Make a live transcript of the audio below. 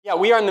Yeah,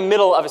 we are in the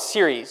middle of a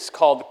series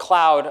called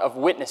Cloud of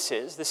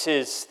Witnesses. This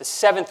is the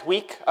 7th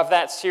week of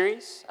that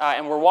series,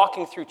 and we're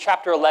walking through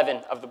chapter 11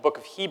 of the book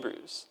of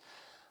Hebrews.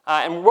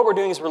 And what we're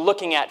doing is we're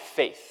looking at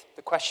faith,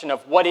 the question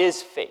of what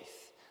is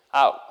faith?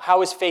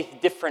 How is faith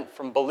different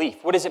from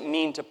belief? What does it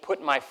mean to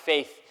put my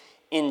faith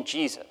in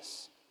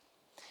Jesus?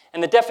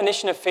 And the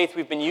definition of faith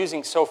we've been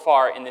using so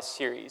far in this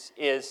series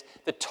is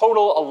the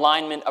total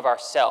alignment of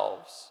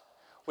ourselves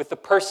with the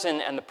person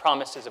and the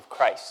promises of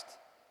Christ.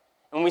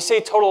 When we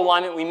say total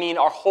alignment, we mean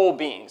our whole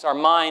beings, our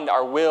mind,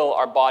 our will,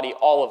 our body,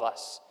 all of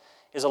us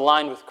is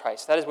aligned with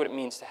Christ. That is what it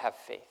means to have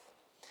faith.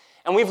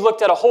 And we've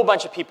looked at a whole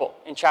bunch of people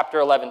in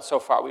chapter 11 so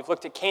far. We've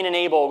looked at Cain and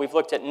Abel, we've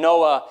looked at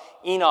Noah,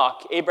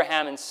 Enoch,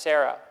 Abraham, and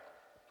Sarah.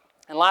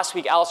 And last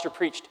week, Alistair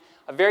preached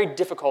a very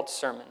difficult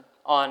sermon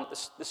on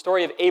the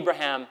story of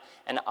Abraham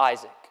and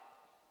Isaac.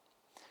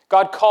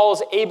 God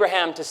calls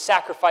Abraham to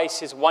sacrifice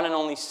his one and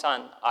only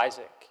son,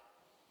 Isaac.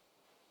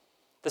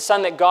 The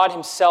son that God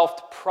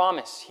himself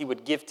promised he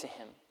would give to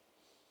him.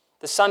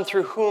 The son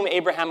through whom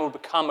Abraham would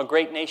become a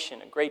great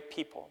nation, a great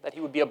people, that he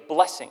would be a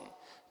blessing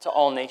to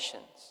all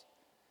nations.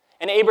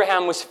 And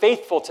Abraham was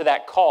faithful to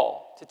that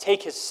call to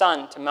take his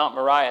son to Mount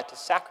Moriah to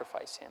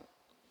sacrifice him.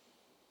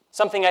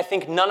 Something I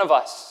think none of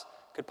us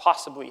could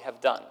possibly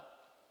have done.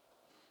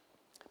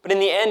 But in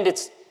the end,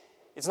 it's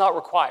not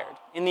required.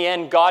 In the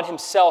end, God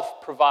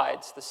himself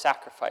provides the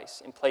sacrifice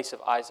in place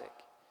of Isaac.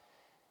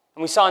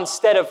 And we saw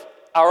instead of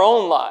our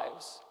own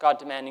lives, God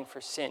demanding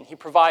for sin, he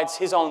provides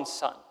his own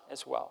son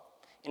as well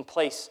in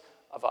place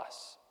of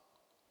us.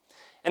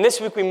 And this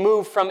week we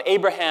move from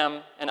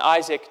Abraham and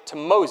Isaac to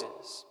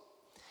Moses.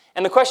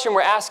 And the question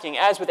we're asking,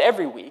 as with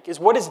every week, is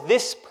what does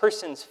this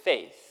person's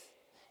faith,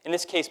 in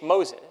this case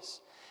Moses,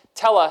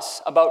 tell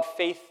us about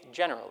faith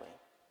generally?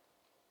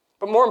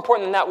 But more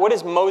important than that, what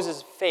does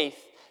Moses'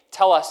 faith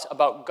tell us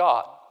about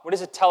God? What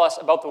does it tell us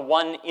about the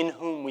one in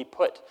whom we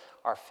put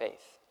our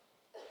faith?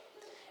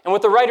 And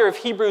what the writer of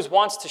Hebrews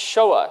wants to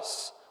show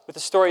us with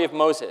the story of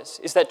Moses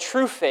is that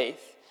true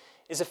faith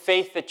is a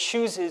faith that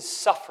chooses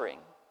suffering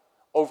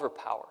over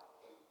power.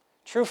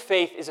 True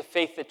faith is a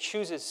faith that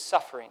chooses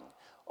suffering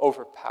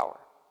over power.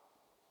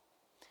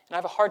 And I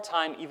have a hard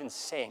time even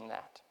saying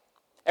that.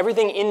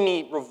 Everything in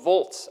me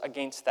revolts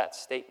against that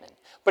statement.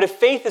 But if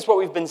faith is what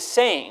we've been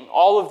saying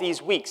all of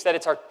these weeks, that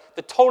it's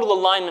the total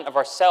alignment of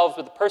ourselves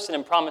with the person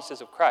and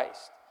promises of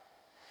Christ,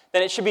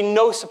 then it should be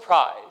no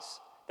surprise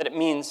that it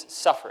means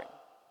suffering.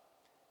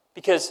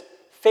 Because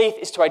faith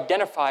is to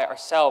identify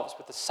ourselves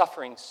with the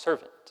suffering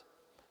servant,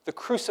 the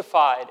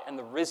crucified and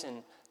the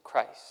risen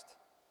Christ.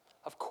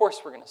 Of course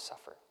we're going to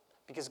suffer,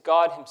 because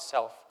God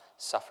himself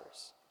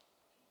suffers.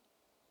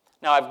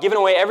 Now, I've given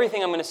away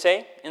everything I'm going to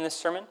say in this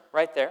sermon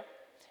right there,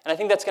 and I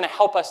think that's going to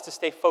help us to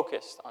stay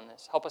focused on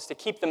this, help us to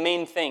keep the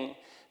main thing,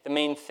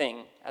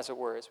 as it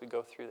were, as we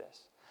go through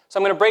this. So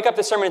I'm going to break up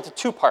the sermon into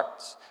two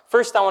parts.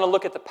 First, I want to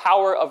look at the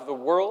power of the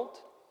world,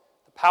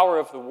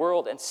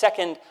 and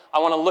second, I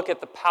want to look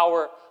at the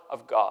power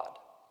of God.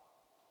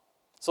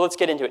 So let's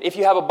get into it. If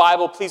you have a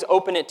Bible, please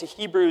open it to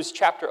Hebrews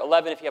chapter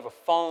 11. If you have a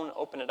phone,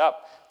 open it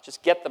up.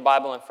 Just get the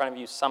Bible in front of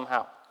you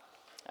somehow.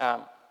 We're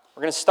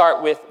going to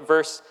start with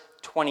verse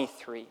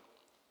 23.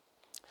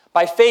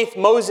 By faith,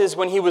 Moses,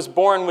 when he was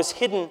born, was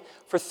hidden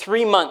for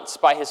 3 months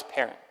by his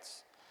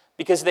parents,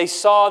 because they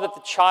saw that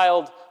the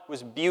child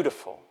was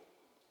beautiful,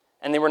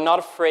 and they were not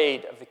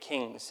afraid of the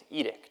king's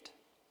edict.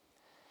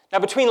 Now,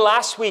 between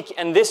last week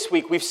and this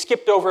week, we've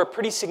skipped over a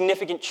pretty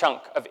significant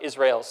chunk of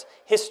Israel's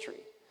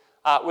history.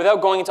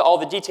 Without going into all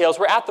the details,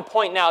 we're at the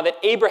point now that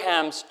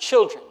Abraham's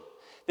children,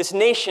 this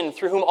nation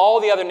through whom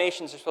all the other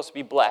nations are supposed to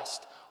be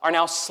blessed, are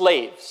now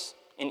slaves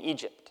in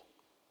Egypt.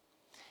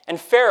 And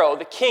Pharaoh,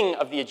 the king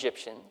of the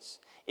Egyptians,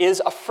 is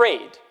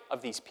afraid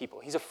of these people.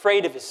 He's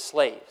afraid of his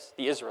slaves,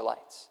 the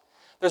Israelites.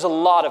 There's a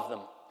lot of them,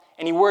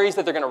 and he worries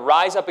that they're going to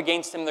rise up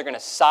against him, they're going to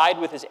side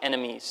with his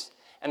enemies,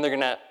 and they're going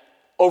to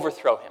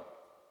overthrow him.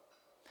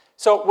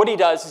 So what he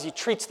does is he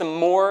treats them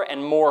more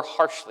and more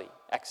harshly,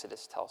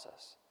 Exodus tells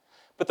us.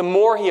 But the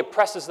more he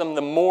oppresses them,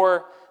 the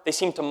more they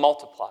seem to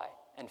multiply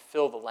and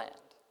fill the land.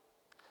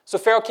 So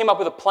Pharaoh came up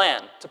with a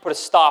plan to put a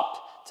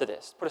stop to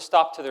this, put a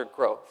stop to their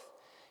growth.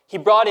 He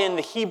brought in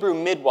the Hebrew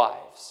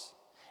midwives,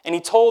 and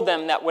he told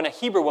them that when a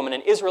Hebrew woman,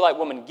 an Israelite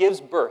woman,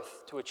 gives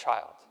birth to a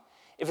child,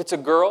 if it's a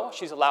girl,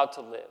 she's allowed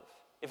to live.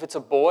 If it's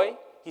a boy,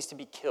 he's to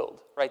be killed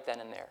right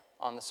then and there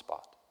on the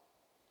spot.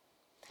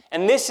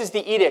 And this is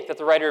the edict that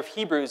the writer of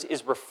Hebrews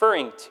is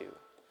referring to,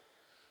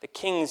 the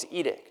king's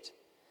edict.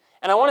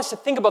 And I want us to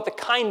think about the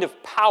kind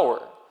of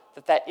power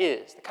that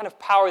is, the kind of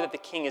power that the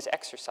king is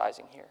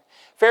exercising here.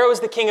 Pharaoh is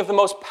the king of the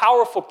most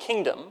powerful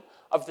kingdom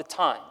of the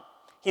time.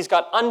 He's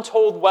got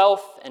untold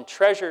wealth and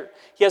treasure.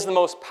 He has the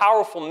most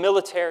powerful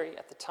military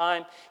at the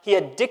time. He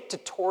had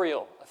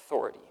dictatorial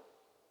authority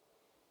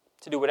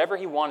to do whatever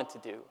he wanted to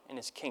do in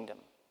his kingdom.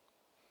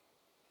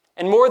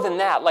 And more than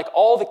that, like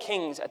all the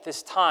kings at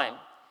this time,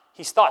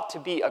 he's thought to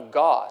be a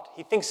god.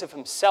 He thinks of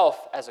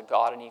himself as a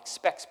god, and he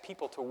expects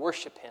people to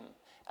worship him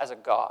as a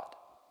god.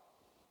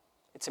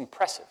 It's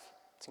impressive.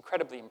 It's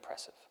incredibly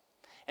impressive.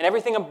 And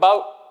everything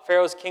about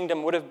Pharaoh's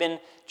kingdom would have been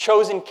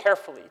chosen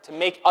carefully to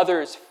make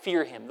others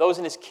fear him. Those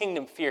in his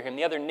kingdom fear him.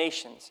 The other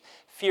nations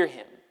fear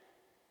him.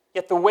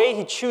 Yet the way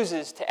he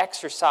chooses to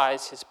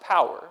exercise his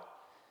power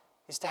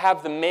is to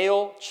have the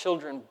male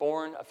children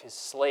born of his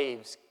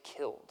slaves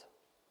killed.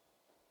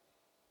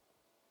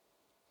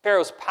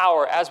 Pharaoh's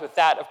power, as with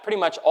that of pretty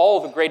much all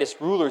the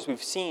greatest rulers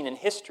we've seen in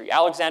history,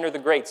 Alexander the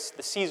Great,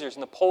 the Caesars,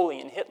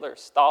 Napoleon, Hitler,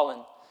 Stalin,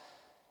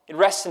 it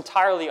rests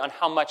entirely on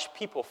how much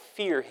people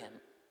fear him.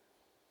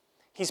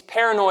 He's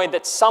paranoid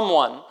that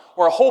someone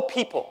or a whole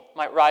people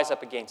might rise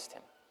up against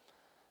him.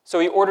 So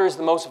he orders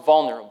the most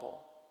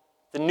vulnerable,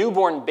 the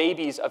newborn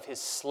babies of his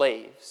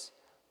slaves,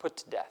 put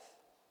to death.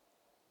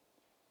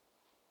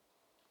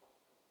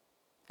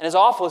 And as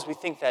awful as we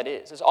think that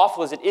is, as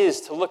awful as it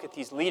is to look at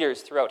these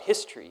leaders throughout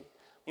history,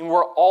 I mean, we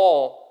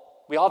all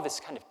have this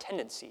kind of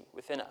tendency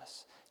within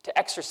us to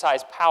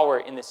exercise power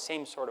in the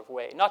same sort of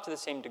way, not to the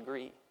same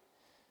degree.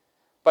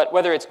 But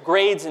whether it's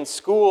grades in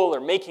school or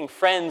making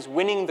friends,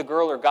 winning the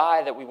girl or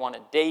guy that we want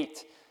to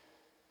date,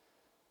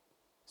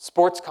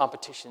 sports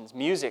competitions,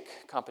 music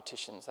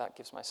competitions, that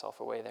gives myself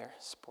away there,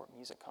 sport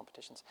music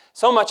competitions.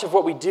 So much of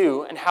what we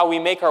do and how we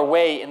make our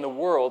way in the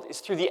world is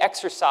through the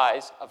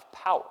exercise of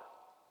power.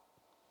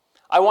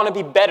 I want to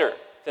be better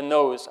than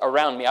those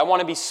around me. I want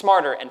to be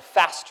smarter and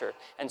faster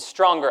and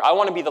stronger. I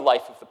want to be the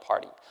life of the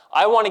party.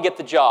 I want to get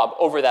the job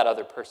over that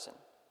other person.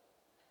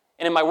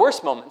 And in my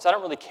worst moments, I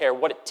don't really care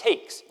what it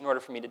takes in order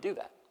for me to do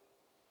that.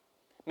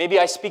 Maybe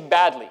I speak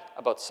badly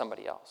about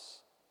somebody else,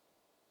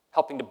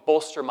 helping to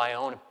bolster my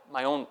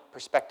own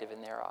perspective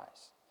in their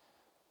eyes.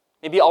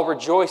 Maybe I'll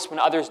rejoice when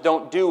others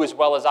don't do as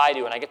well as I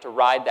do and I get to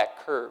ride that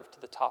curve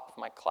to the top of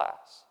my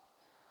class.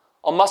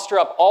 I'll muster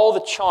up all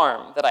the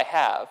charm that I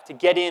have to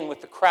get in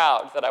with the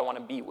crowd that I want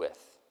to be with,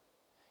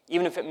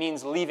 even if it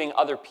means leaving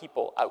other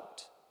people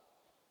out.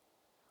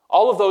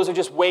 All of those are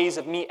just ways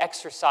of me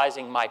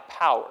exercising my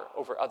power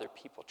over other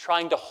people,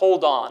 trying to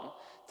hold on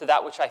to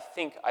that which I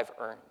think I've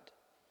earned.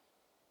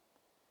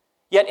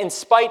 Yet in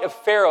spite of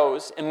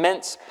Pharaoh's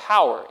immense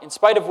power, in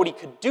spite of what he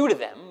could do to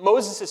them,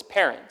 Moses'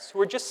 parents, who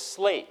were just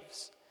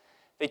slaves,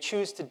 they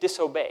choose to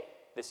disobey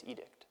this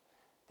edict.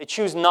 They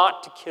choose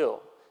not to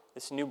kill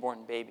this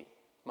newborn baby,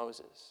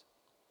 Moses.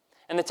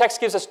 And the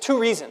text gives us two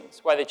reasons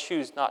why they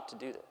choose not to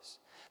do this.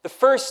 The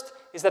first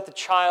is that the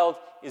child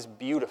is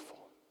beautiful.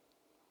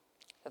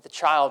 That the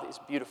child is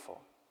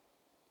beautiful.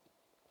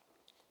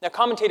 Now,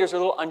 commentators are a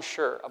little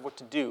unsure of what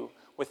to do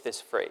with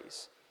this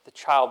phrase. The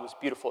child was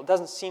beautiful. It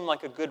doesn't seem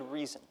like a good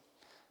reason.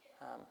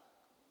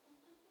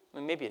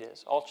 Maybe it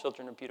is. All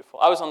children are beautiful.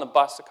 I was on the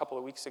bus a couple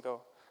of weeks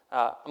ago.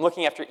 I'm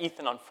looking after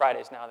Ethan on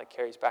Fridays now that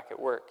Carrie's back at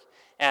work.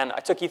 And I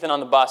took Ethan on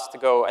the bus to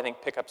go, I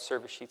think, pick up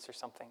service sheets or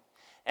something.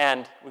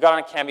 And we got on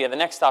a Cambia. The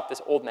next stop,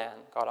 this old man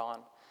got on.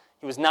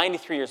 He was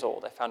 93 years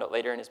old, I found out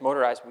later, in his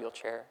motorized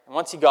wheelchair. And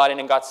once he got in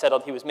and got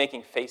settled, he was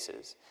making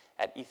faces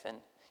at Ethan.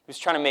 He was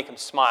trying to make him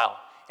smile.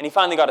 And he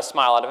finally got a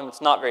smile out of him.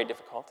 It's not very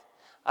difficult.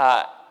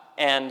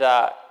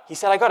 He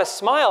said, "I got a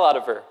smile out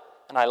of her."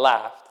 And I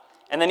laughed.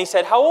 And then he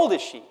said, "How old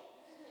is she?"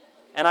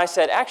 And I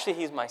said, "Actually,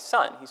 he's my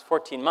son. He's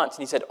 14 months.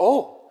 And he said,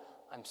 "Oh,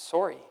 I'm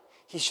sorry.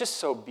 He's just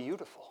so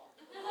beautiful."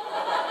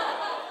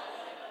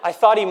 I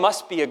thought he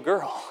must be a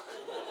girl.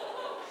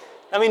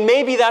 I mean,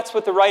 maybe that's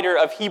what the writer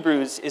of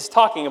Hebrews is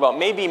talking about.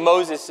 Maybe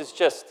Moses is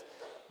just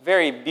a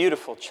very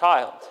beautiful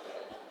child.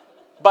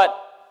 But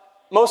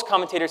most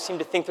commentators seem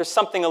to think there's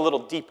something a little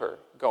deeper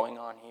going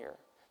on here,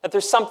 that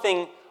there's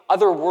something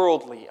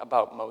otherworldly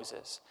about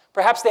Moses.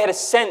 Perhaps they had a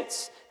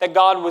sense that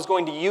God was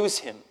going to use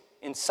him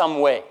in some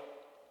way.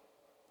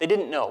 They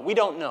didn't know. We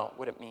don't know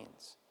what it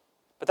means.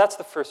 But that's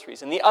the first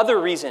reason. The other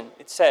reason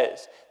it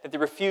says that they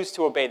refuse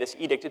to obey this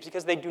edict is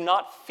because they do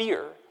not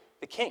fear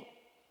the king.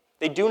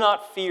 They do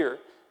not fear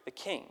the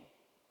king.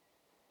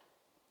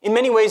 In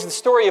many ways, the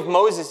story of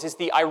Moses is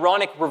the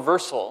ironic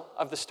reversal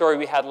of the story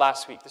we had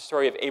last week, the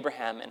story of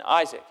Abraham and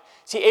Isaac.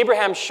 See,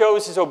 Abraham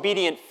shows his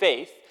obedient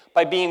faith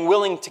by being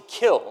willing to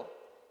kill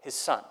his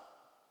son.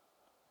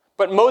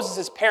 But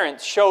Moses'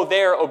 parents show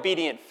their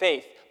obedient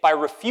faith by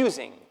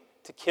refusing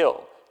to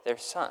kill their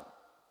son.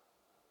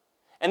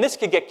 And this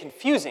could get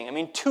confusing. I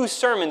mean, 2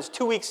 sermons,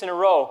 2 weeks in a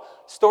row,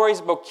 stories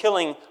about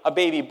killing a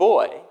baby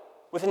boy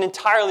with an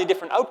entirely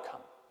different outcome.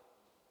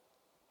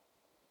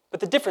 But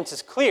the difference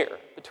is clear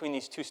between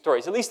these two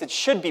stories. At least it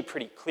should be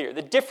pretty clear.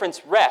 The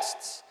difference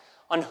rests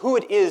on who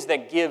it is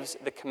that gives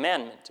the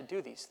commandment to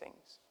do these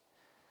things.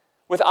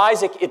 With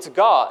Isaac, it's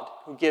God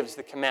who gives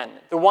the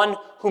commandment, the one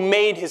who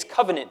made his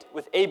covenant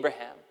with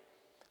Abraham,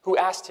 who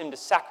asked him to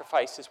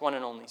sacrifice his one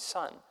and only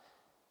son.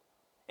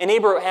 And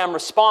Abraham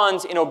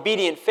responds in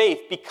obedient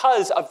faith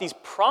because of these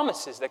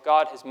promises that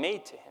God has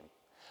made to him.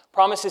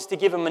 Promises to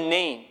give him a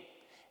name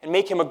and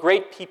make him a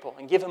great people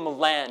and give him a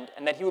land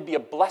and that he would be a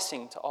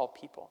blessing to all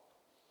people.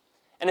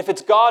 And if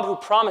it's God who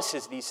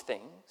promises these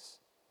things,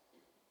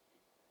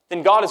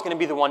 then God is going to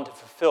be the one to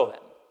fulfill them.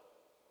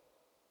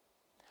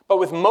 But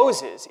with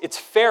Moses, it's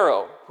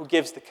Pharaoh who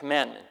gives the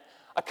commandment,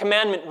 a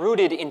commandment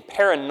rooted in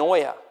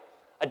paranoia,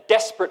 a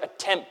desperate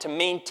attempt to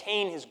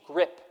maintain his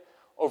grip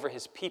over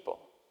his people.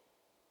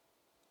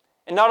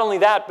 And not only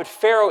that, but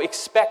Pharaoh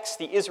expects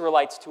the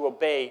Israelites to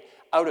obey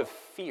out of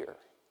fear.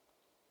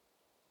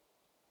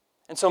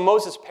 And so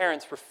Moses'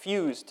 parents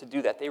refused to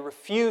do that. They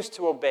refused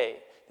to obey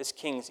this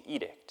king's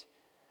edict.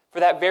 For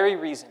that very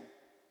reason,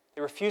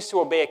 they refused to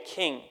obey a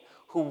king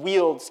who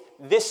wields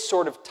this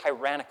sort of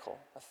tyrannical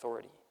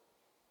authority.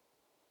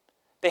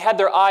 They had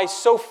their eyes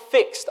so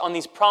fixed on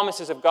these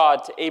promises of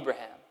God to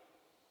Abraham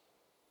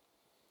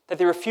that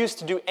they refused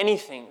to do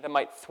anything that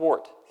might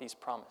thwart these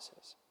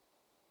promises.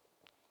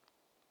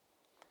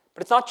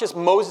 But it's not just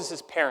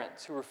Moses'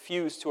 parents who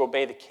refused to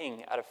obey the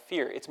king out of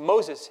fear. It's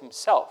Moses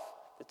himself,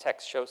 the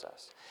text shows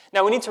us.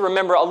 Now, we need to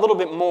remember a little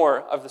bit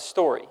more of the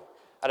story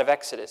out of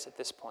Exodus at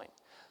this point.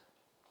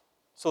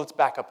 So let's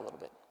back up a little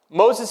bit.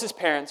 Moses'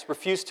 parents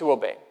refused to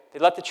obey. They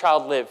let the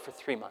child live for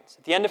 3 months.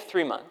 At the end of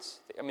 3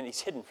 months,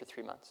 he's hidden for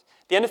 3 months.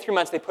 At the end of 3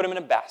 months, they put him in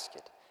a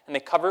basket, and they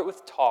cover it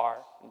with tar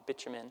and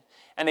bitumen,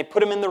 and they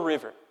put him in the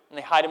river, and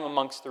they hide him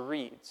amongst the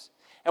reeds.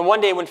 And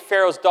one day when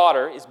Pharaoh's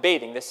daughter is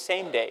bathing, this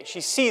same day, she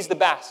sees the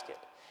basket,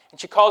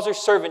 and she calls her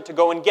servant to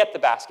go and get the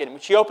basket. And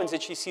when she opens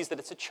it, she sees that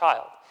it's a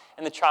child,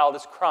 and the child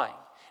is crying.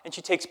 And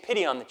she takes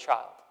pity on the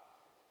child.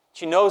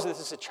 She knows that this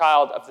is a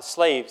child of the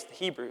slaves, the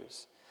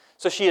Hebrews.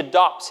 So she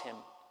adopts him.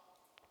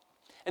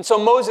 And so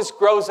Moses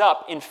grows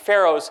up in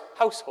Pharaoh's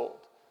household,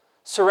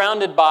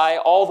 surrounded by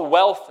all the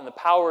wealth and the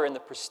power and the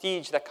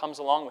prestige that comes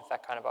along with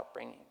that kind of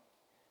upbringing.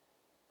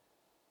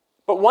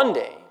 But one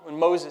day, when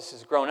Moses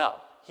is grown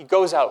up, he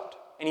goes out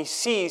and he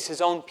sees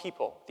his own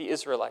people, the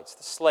Israelites,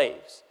 the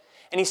slaves.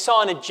 And he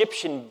saw an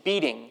Egyptian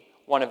beating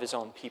one of his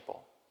own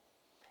people.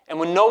 And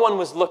when no one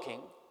was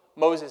looking,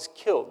 Moses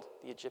killed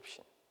the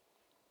Egyptian.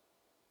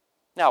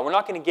 Now, we're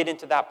not going to get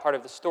into that part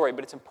of the story,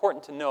 but it's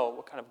important to know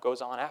what kind of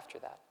goes on after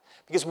that.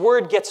 Because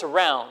word gets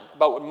around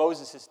about what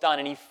Moses has done,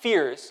 and he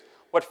fears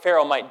what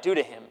Pharaoh might do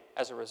to him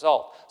as a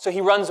result. So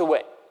he runs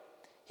away.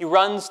 He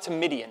runs to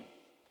Midian,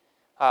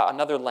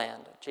 another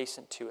land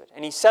adjacent to it.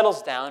 And he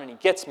settles down, and he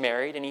gets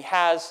married, and he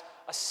has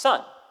a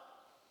son.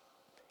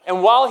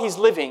 And while he's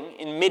living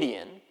in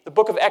Midian, the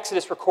book of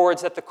Exodus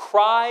records that the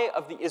cry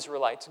of the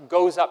Israelites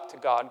goes up to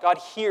God. God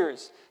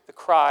hears the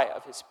cry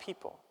of his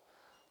people.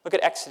 Look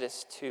at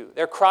Exodus 2.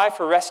 Their cry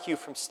for rescue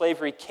from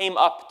slavery came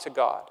up to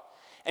God.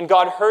 And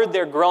God heard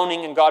their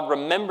groaning, and God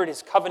remembered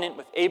his covenant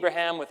with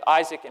Abraham, with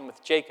Isaac, and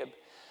with Jacob.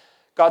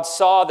 God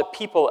saw the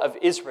people of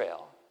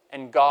Israel,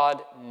 and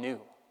God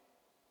knew.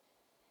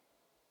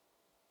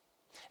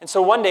 And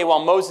so one day,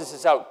 while Moses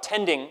is out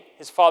tending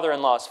his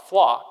father-in-law's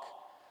flock,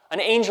 an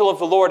angel of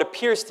the Lord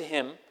appears to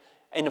him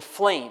in a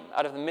flame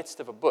out of the midst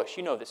of a bush.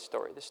 You know this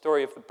story, the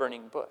story of the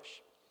burning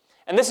bush.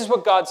 And this is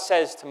what God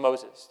says to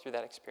Moses through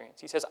that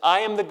experience. He says, I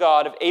am the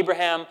God of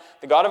Abraham,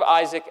 the God of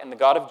Isaac, and the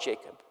God of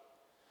Jacob.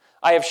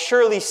 I have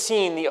surely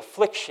seen the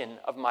affliction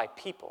of my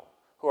people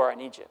who are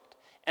in Egypt,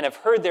 and have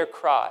heard their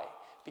cry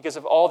because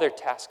of all their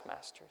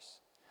taskmasters.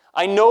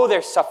 I know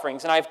their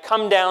sufferings, and I have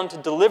come down to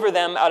deliver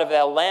them out of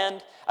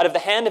the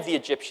hand of the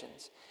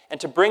Egyptians, and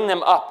to bring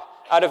them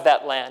up out of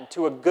that land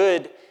to a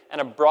good and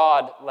a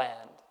broad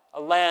land,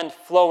 a land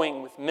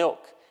flowing with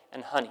milk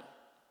and honey.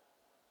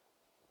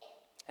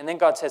 And then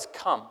God says,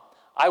 come,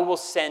 I will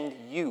send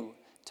you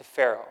to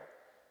Pharaoh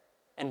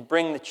and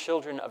bring the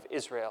children of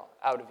Israel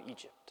out of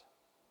Egypt.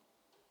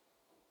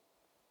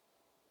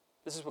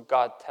 This is what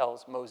God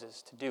tells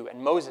Moses to do. And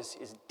Moses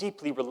is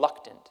deeply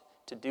reluctant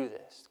to do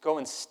this. Go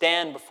and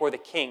stand before the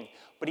king.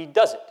 But he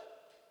does it.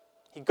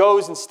 He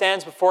goes and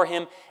stands before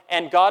him,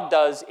 and God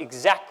does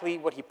exactly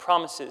what he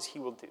promises he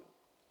will do.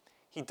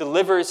 He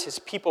delivers his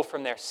people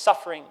from their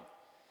suffering.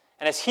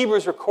 And as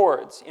Hebrews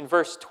records in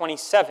verse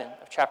 27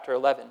 of chapter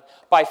 11,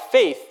 by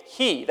faith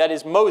he, that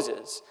is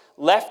Moses,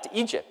 left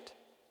Egypt,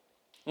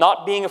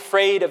 not being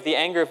afraid of the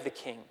anger of the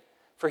king,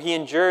 for he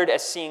endured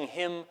as seeing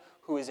him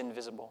who is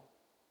invisible.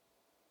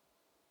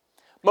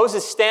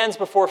 Moses stands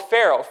before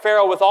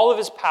Pharaoh with all of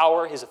his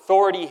power, his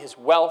authority, his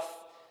wealth,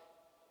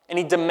 and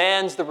he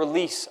demands the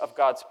release of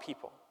God's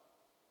people.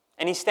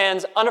 And he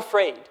stands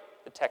unafraid,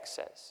 the text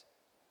says.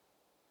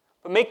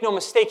 But make no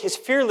mistake, his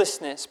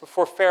fearlessness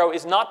before Pharaoh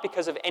is not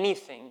because of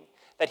anything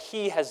that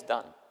he has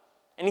done,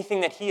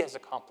 anything that he has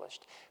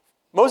accomplished.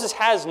 Moses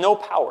has no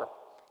power.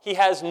 He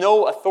has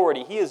no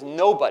authority. He is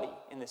nobody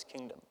in this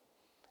kingdom.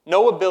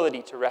 No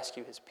ability to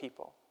rescue his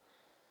people.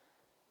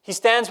 He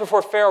stands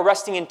before Pharaoh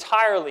resting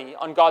entirely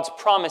on God's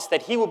promise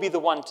that he will be the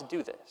one to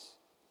do this.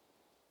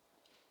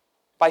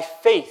 By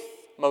faith,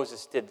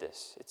 Moses did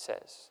this, it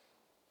says.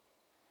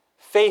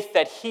 Faith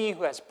that he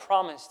who has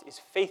promised is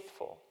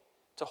faithful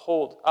to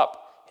hold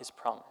up his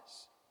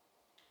promise.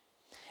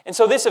 And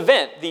so this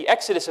event, the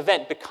Exodus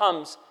event,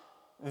 becomes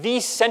the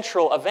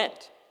central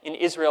event in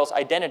Israel's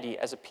identity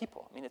as a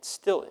people. I mean, it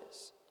still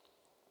is.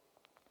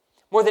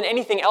 More than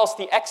anything else,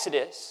 the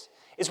Exodus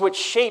is what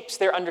shapes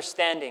their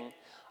understanding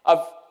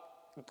of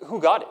who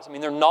God is. I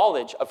mean, their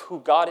knowledge of who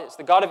God is.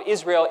 The God of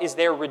Israel is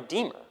their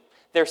Redeemer,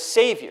 their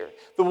Savior,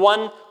 the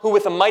one who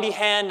with a mighty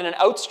hand and an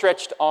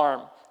outstretched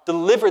arm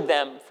delivered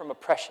them from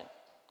oppression,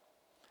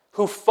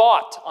 who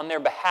fought on their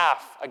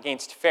behalf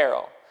against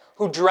Pharaoh,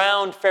 who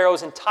drowned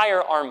Pharaoh's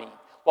entire army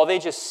while they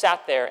just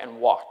sat there and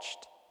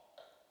watched.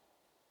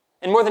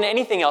 And more than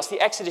anything else, the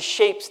Exodus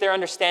shapes their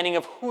understanding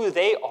of who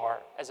they are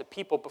as a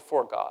people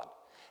before God.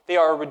 They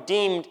are a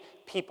redeemed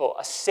people,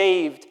 a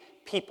saved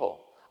people,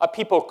 a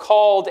people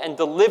called and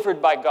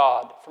delivered by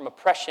God from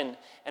oppression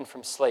and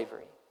from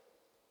slavery.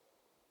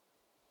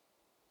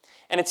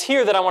 And it's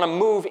here that I want to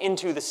move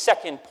into the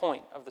second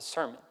point of the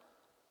sermon.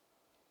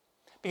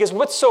 Because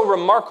what's so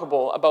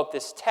remarkable about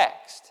this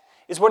text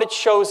is what it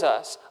shows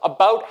us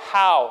about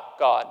how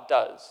God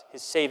does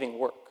his saving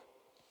work,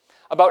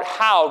 about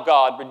how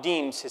God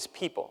redeems his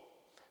people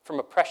from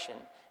oppression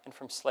and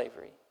from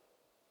slavery.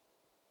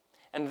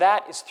 And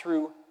that is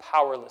through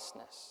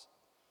powerlessness.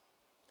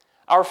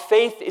 Our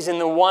faith is in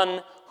the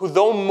one who,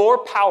 though more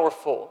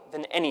powerful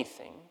than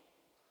anything,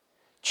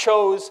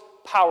 chose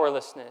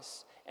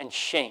powerlessness and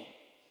shame.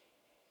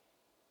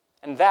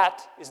 And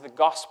that is the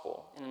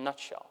gospel in a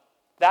nutshell.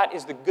 That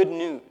is the good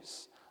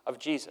news of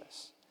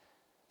Jesus.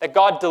 That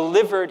God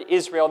delivered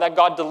Israel, that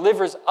God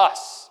delivers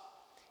us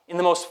in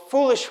the most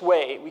foolish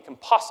way we can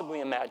possibly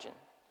imagine,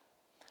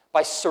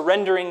 by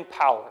surrendering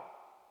power.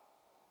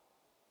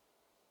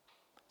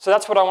 So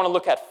that's what I want to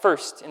look at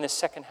first in this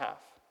second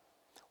half.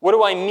 What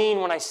do I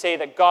mean when I say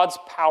that God's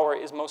power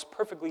is most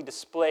perfectly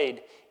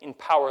displayed in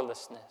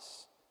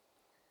powerlessness?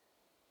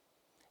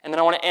 And then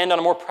I want to end on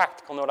a more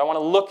practical note. I want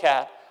to look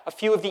at a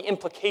few of the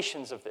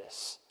implications of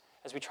this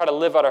as we try to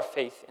live out our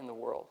faith in the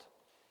world.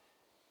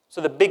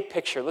 So the big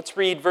picture, let's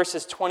read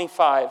verses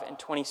 25 and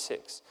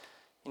 26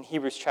 in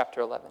Hebrews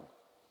chapter 11.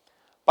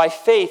 By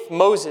faith,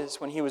 Moses,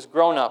 when he was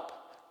grown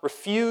up,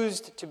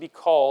 refused to be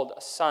called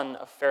a son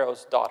of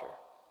Pharaoh's daughter,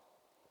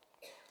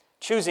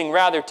 choosing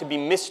rather to be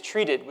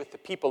mistreated with the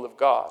people of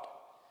God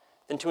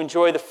than to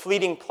enjoy the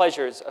fleeting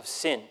pleasures of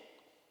sin.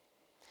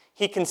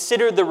 He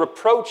considered the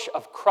reproach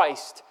of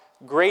Christ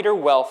greater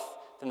wealth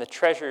than the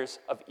treasures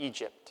of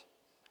Egypt,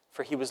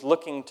 for he was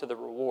looking to the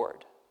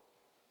reward.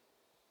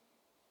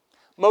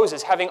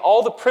 Moses, having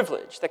all the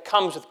privilege that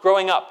comes with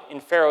growing up in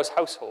Pharaoh's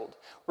household,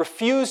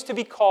 refused to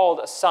be called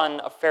a son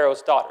of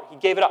Pharaoh's daughter. He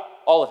gave it up,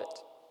 all of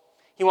it.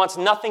 He wants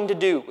nothing to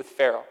do with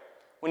Pharaoh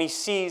when he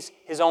sees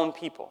his own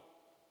people,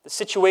 the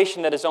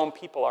situation that his own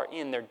people are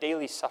in, their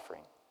daily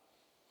suffering.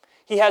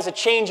 He has a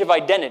change of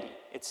identity,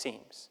 it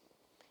seems.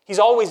 He's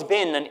always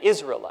been an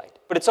Israelite,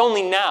 but it's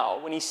only now,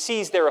 when he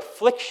sees their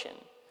affliction,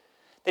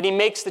 that he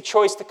makes the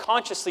choice to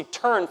consciously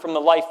turn from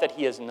the life that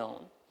he has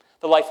known,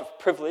 the life of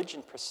privilege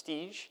and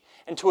prestige,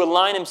 and to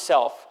align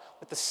himself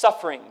with the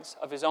sufferings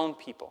of his own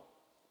people.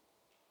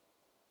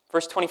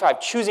 Verse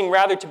 25, choosing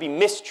rather to be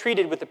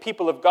mistreated with the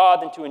people of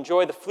God than to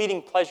enjoy the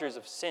fleeting pleasures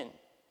of sin.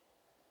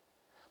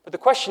 But the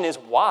question is,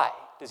 why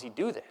does he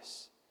do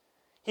this?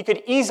 He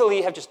could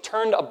easily have just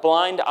turned a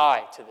blind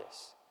eye to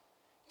this.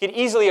 He could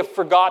easily have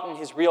forgotten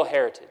his real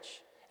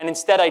heritage and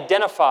instead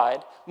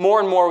identified more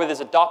and more with his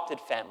adopted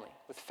family,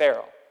 with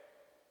Pharaoh.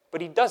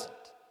 But he doesn't.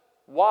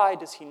 Why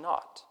does he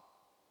not?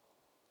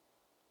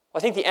 Well,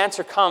 I think the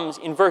answer comes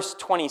in verse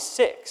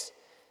 26,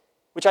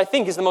 which I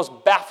think is the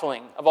most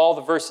baffling of all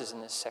the verses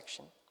in this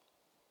section.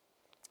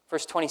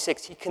 Verse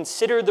 26, he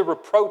considered the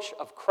reproach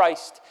of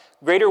Christ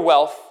greater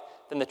wealth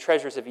than the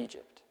treasures of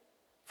Egypt,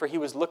 for he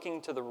was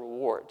looking to the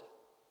reward.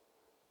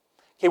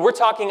 Okay, we're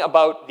talking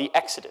about the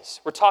Exodus.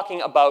 We're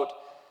talking about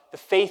the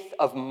faith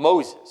of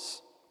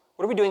Moses.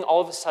 What are we doing all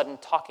of a sudden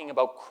talking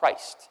about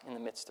Christ in the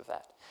midst of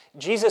that?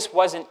 Jesus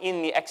wasn't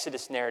in the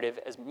Exodus narrative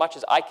as much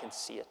as I can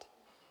see it.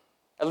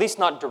 At least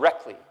not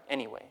directly,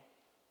 anyway.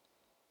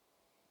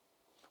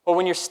 Well,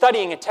 when you're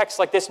studying a text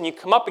like this and you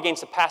come up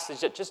against a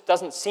passage that just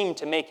doesn't seem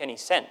to make any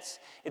sense,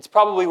 it's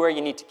probably where you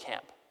need to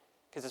camp,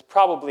 because it's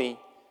probably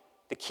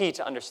the key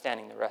to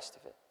understanding the rest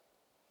of it.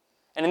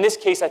 And in this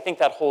case, I think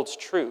that holds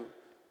true.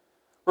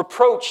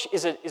 Reproach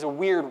is a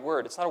weird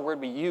word. It's not a word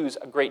we use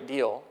a great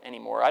deal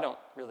anymore. I don't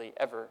really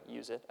ever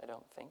use it, I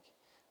don't think.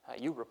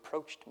 You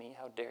reproached me,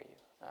 how dare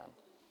you?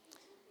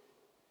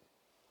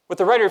 What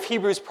the writer of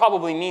Hebrews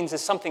probably means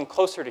is something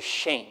closer to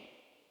shame.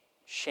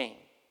 Shame.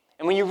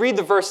 And when you read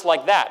the verse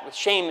like that, with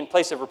shame in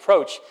place of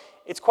reproach,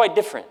 it's quite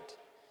different.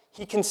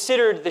 He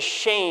considered the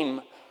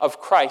shame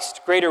of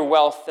Christ greater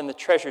wealth than the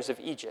treasures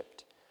of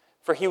Egypt,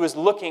 for he was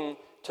looking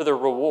to the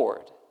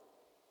reward.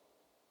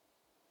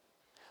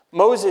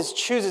 Moses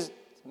chooses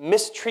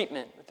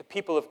mistreatment with the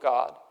people of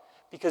God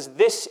because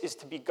this is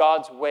to be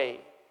God's way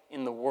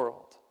in the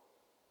world.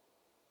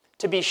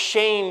 To be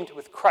shamed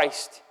with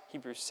Christ,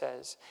 Hebrews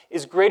says,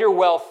 is greater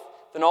wealth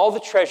than all the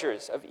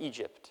treasures of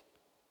Egypt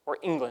or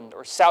England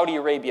or Saudi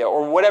Arabia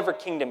or whatever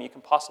kingdom you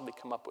can possibly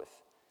come up with.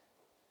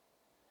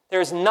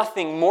 There is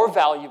nothing more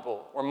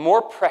valuable or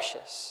more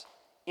precious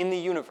in the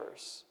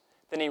universe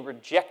than a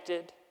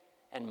rejected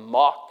and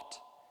mocked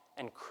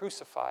and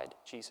crucified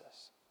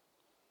Jesus.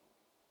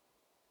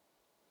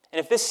 And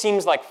if this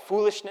seems like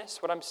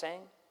foolishness, what I'm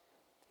saying,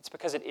 it's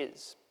because it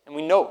is. And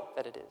we know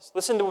that it is.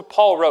 Listen to what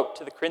Paul wrote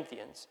to the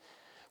Corinthians.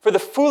 For the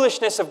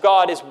foolishness of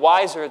God is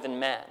wiser than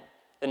men,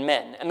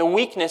 and the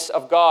weakness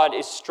of God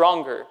is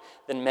stronger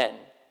than men.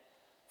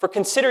 For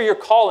consider your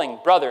calling,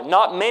 brother.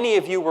 Not many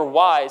of you were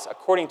wise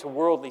according to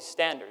worldly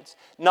standards.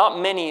 Not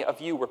many of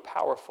you were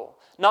powerful.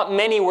 Not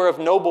many were of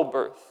noble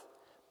birth.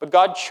 But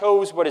God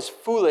chose what is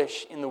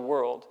foolish in the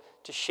world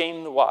to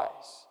shame the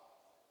wise.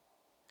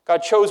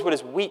 God chose what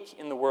is weak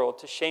in the world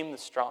to shame the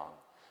strong.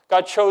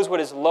 God chose what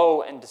is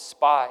low and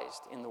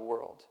despised in the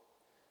world,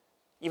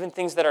 even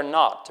things that are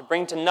not, to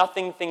bring to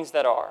nothing things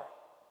that are,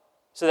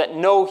 so that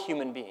no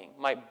human being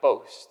might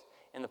boast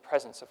in the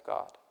presence of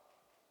God.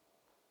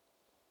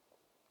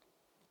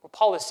 What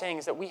Paul is saying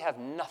is that we have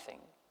nothing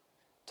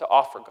to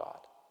offer God.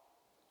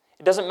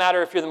 It doesn't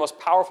matter if you're the most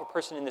powerful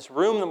person in this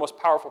room, the most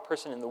powerful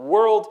person in the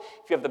world,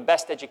 if you have the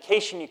best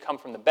education, you come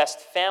from the best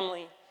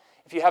family,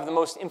 if you have the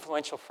most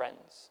influential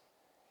friends.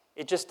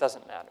 It just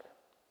doesn't matter.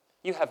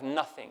 You have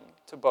nothing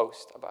to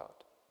boast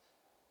about.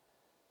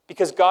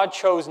 Because God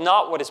chose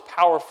not what is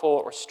powerful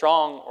or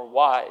strong or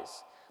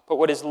wise, but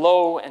what is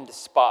low and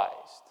despised,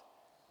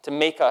 to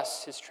make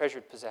us his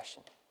treasured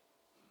possession.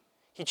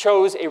 He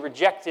chose a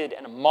rejected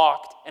and a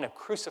mocked and a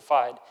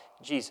crucified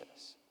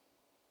Jesus.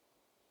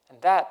 And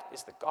that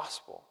is the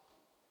gospel.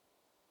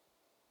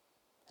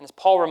 And as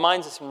Paul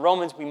reminds us in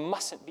Romans, we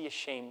mustn't be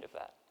ashamed of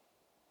that.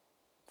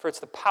 For it's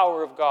the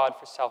power of God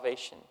for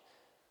salvation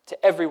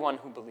to everyone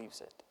who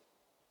believes it.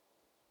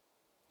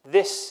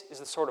 This is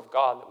the sort of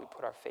God that we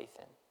put our faith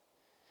in.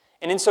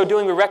 And in so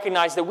doing, we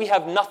recognize that we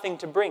have nothing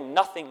to bring,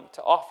 nothing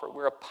to offer.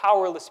 We're a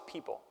powerless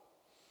people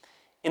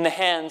in the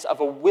hands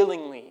of a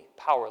willingly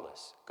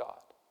powerless God.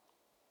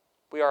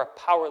 We are a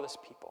powerless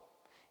people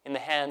in the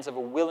hands of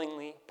a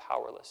willingly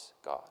powerless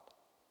God.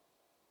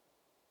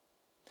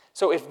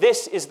 So if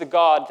this is the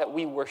God that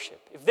we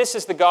worship, if this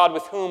is the God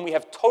with whom we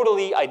have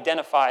totally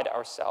identified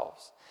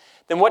ourselves,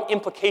 then what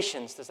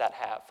implications does that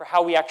have for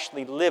how we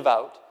actually live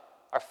out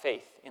our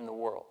faith in the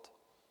world?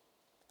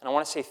 And I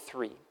want to say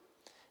three.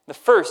 The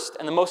first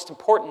and the most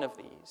important of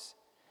these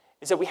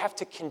is that we have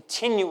to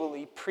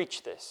continually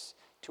preach this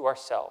to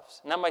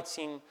ourselves. And that might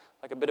seem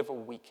like a bit of a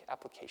weak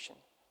application,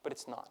 but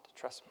it's not,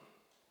 trust me.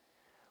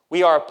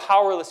 We are a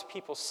powerless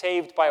people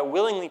saved by a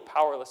willingly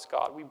powerless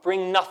God. We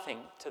bring nothing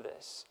to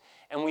this,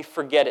 and we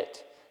forget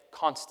it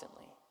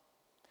constantly.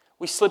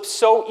 We slip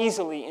so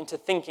easily into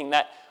thinking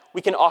that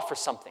we can offer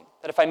something,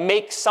 that if I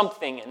make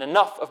something and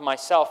enough of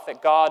myself,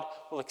 that God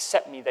will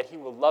accept me, that he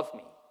will love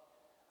me.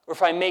 Or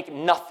if I make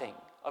nothing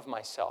of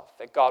myself,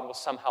 that God will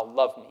somehow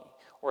love me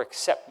or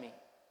accept me.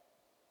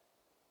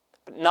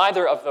 But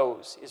neither of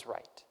those is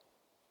right.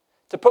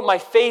 To put my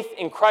faith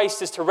in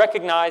Christ is to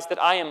recognize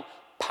that I am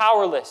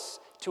powerless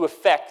to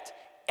affect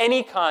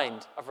any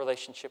kind of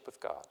relationship with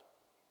God.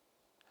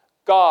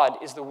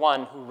 God is the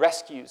one who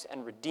rescues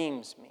and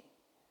redeems me.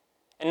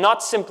 And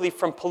not simply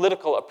from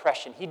political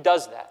oppression, he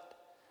does that,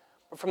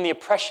 but from the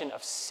oppression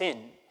of sin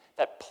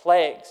that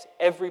plagues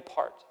every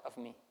part of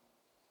me.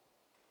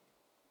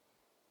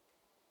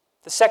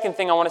 The second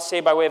thing I want to say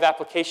by way of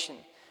application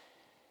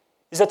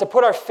is that to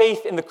put our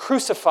faith in the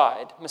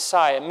crucified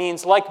Messiah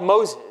means, like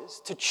Moses,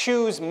 to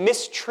choose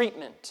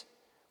mistreatment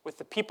with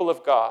the people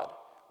of God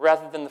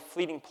rather than the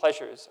fleeting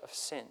pleasures of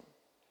sin.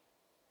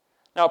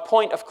 Now, a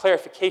point of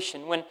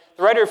clarification. When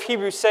the writer of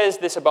Hebrews says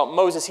this about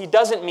Moses, he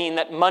doesn't mean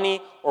that money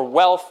or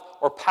wealth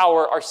or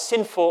power are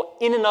sinful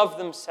in and of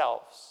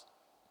themselves.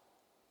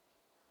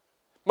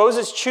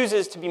 Moses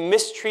chooses to be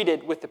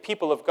mistreated with the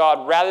people of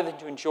God rather than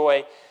to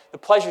enjoy the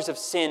pleasures of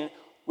sin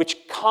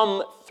which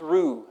come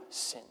through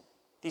sin.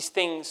 These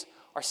things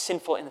are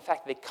sinful in the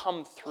fact that they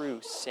come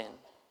through sin.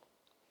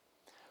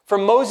 For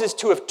Moses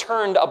to have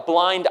turned a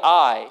blind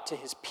eye to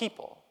his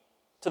people,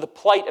 to the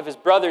plight of his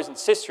brothers and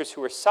sisters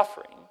who were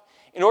suffering,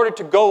 in order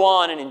to go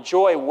on and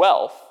enjoy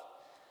wealth,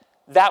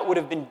 that would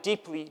have been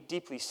deeply,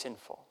 deeply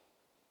sinful.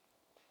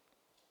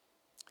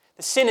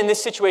 The sin in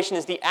this situation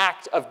is the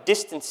act of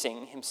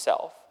distancing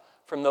himself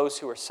from those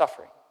who are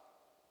suffering.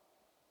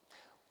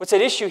 What's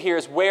at issue here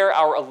is where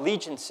our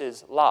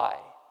allegiances lie.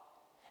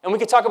 And we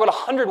could talk about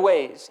 100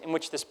 ways in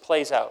which this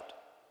plays out.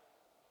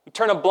 We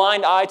turn a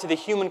blind eye to the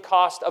human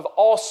cost of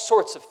all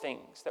sorts of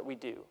things that we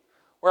do,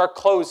 where our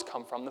clothes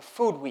come from, the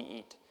food we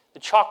eat, the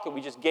chocolate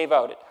we just gave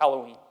out at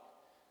Halloween.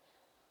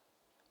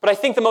 But I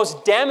think the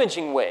most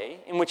damaging way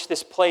in which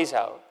this plays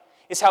out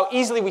is how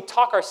easily we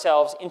talk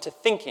ourselves into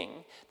thinking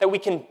that we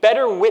can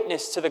better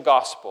witness to the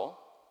gospel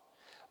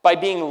by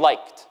being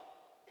liked,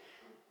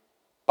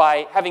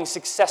 by having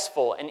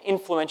successful and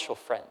influential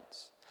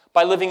friends,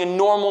 by living a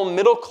normal,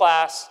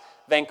 middle-class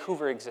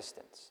Vancouver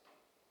existence.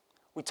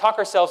 We talk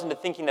ourselves into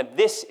thinking that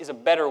this is a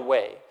better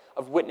way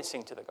of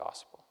witnessing to the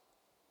gospel.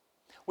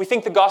 We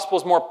think the gospel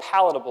is more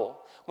palatable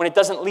when it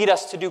doesn't lead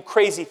us to do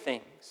crazy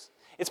things.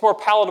 It's more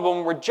palatable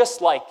when we're just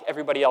like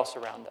everybody else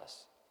around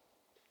us.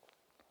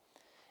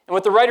 And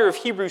what the writer of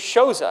Hebrews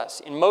shows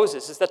us in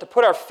Moses is that to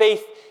put our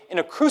faith in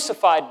a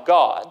crucified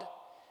God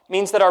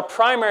means that our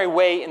primary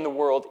way in the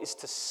world is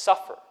to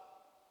suffer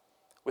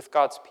with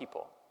God's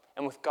people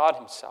and with God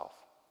himself,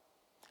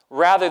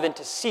 rather than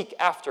to seek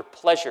after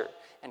pleasure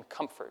and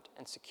comfort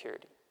and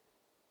security.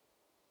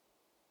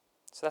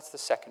 So that's the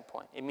second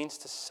point. It means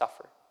to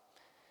suffer.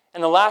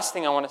 And the last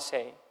thing I want to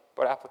say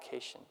about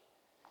application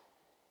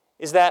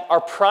is that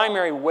our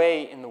primary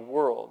way in the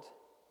world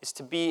is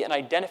to be an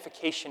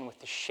identification with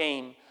the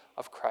shame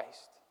of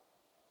Christ.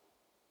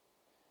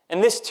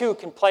 And this too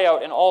can play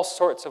out in all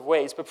sorts of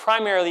ways, but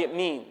primarily it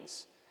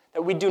means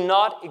that we do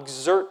not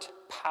exert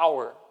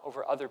power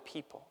over other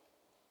people.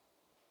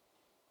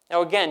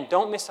 Now again,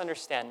 don't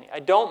misunderstand me. I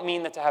don't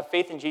mean that to have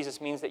faith in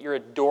Jesus means that you're a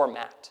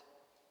doormat,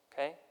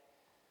 okay?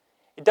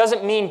 It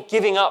doesn't mean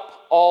giving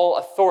up all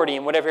authority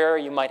in whatever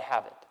area you might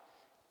have it.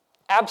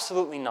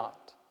 Absolutely not.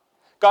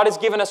 God has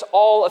given us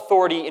all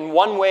authority in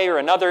one way or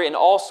another in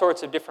all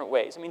sorts of different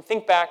ways. I mean,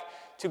 think back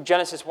to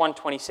Genesis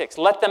 1:26.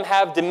 Let them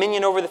have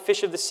dominion over the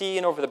fish of the sea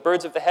and over the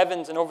birds of the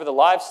heavens and over the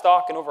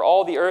livestock and over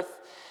all the earth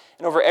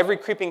and over every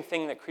creeping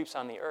thing that creeps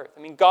on the earth. I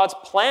mean, God's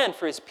plan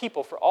for his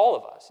people, for all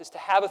of us, is to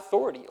have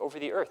authority over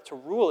the earth, to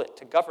rule it,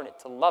 to govern it,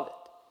 to love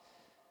it.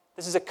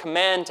 This is a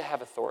command to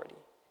have authority.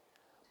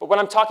 But what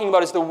I'm talking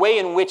about is the way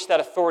in which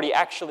that authority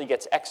actually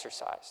gets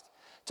exercised.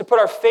 To put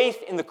our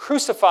faith in the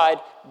crucified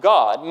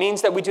God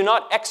means that we do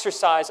not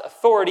exercise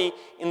authority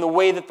in the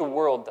way that the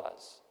world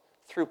does,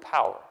 through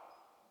power.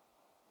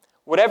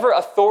 Whatever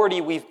authority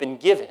we've been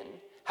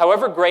given,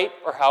 however great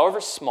or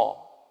however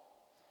small,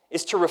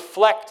 is to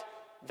reflect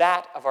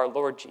that of our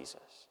Lord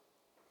Jesus,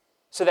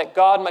 so that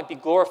God might be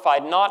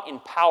glorified not in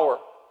power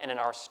and in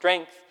our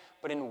strength,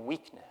 but in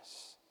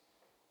weakness.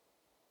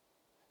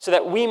 So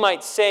that we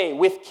might say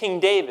with King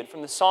David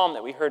from the psalm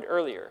that we heard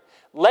earlier,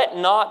 let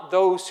not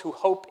those who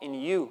hope in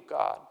you,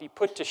 God, be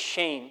put to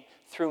shame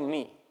through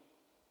me,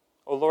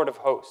 O Lord of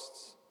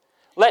hosts.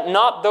 Let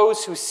not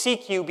those who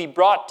seek you be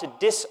brought to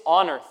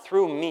dishonor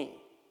through me,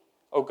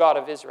 O God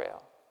of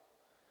Israel.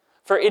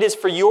 For it is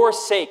for your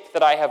sake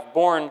that I have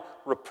borne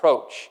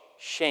reproach,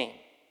 shame,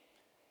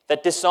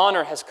 that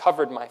dishonor has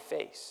covered my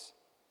face.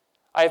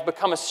 I have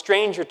become a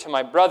stranger to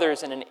my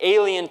brothers and an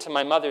alien to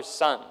my mother's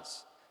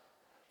sons.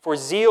 For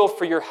zeal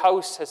for your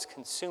house has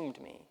consumed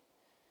me,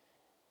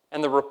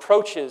 and the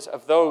reproaches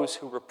of those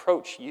who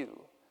reproach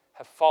you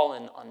have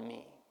fallen on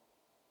me.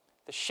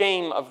 The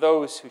shame of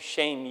those who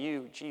shame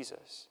you,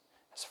 Jesus,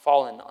 has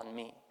fallen on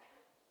me.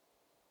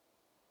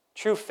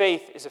 True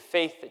faith is a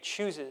faith that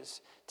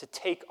chooses to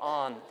take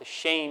on the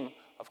shame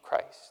of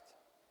Christ,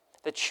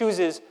 that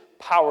chooses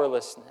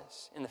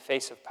powerlessness in the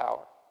face of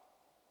power,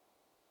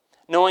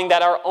 knowing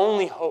that our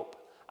only hope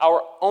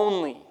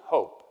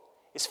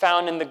is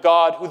found in the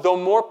God who, though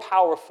more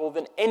powerful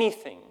than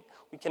anything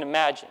we can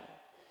imagine,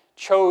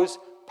 chose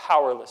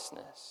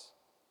powerlessness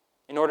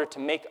in order to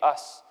make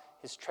us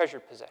his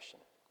treasured possession.